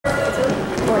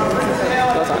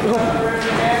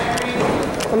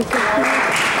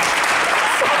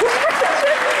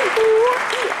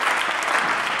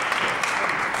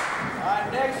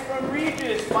Next from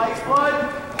Regis, Mike's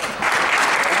Blood.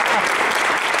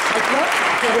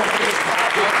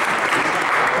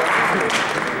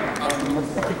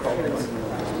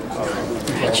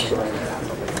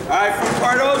 All right, from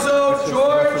Cardozo,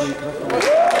 George.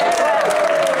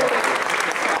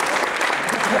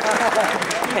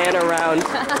 Pan around.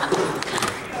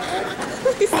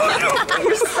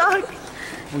 You're stuck.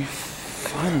 We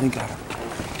finally got him.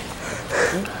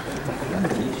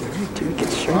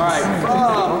 All right,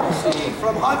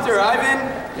 from Hunter, Ivan.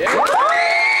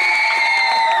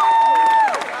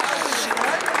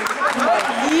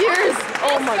 Years.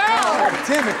 Oh my God.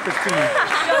 Damn it, Christine.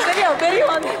 Video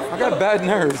on this. I got bad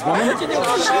nerves, man.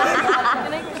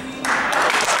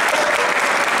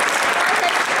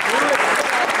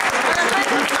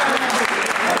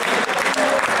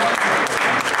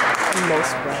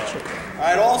 Most ratchet. All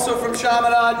right, also from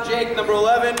Chaminade, Jake, number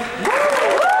 11.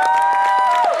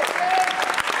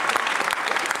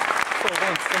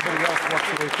 Somebody else walks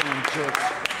away from them jerks.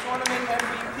 Tournament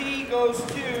MVP goes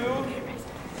to,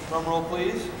 drum roll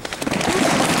please,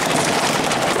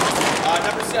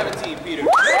 number 17, Peter.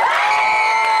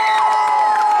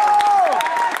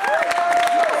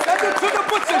 Send it to the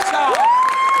butcher shop!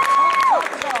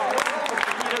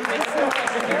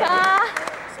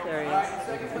 There he is.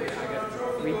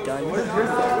 Redone.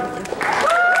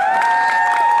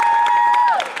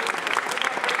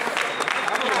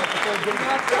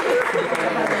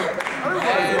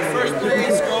 First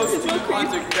place goes to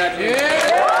Hunter.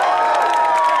 Congratulations.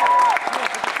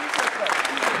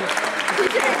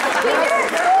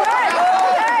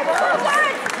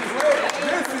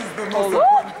 This is the most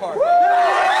important part.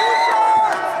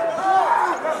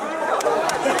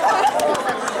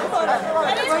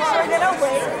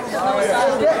 I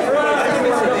didn't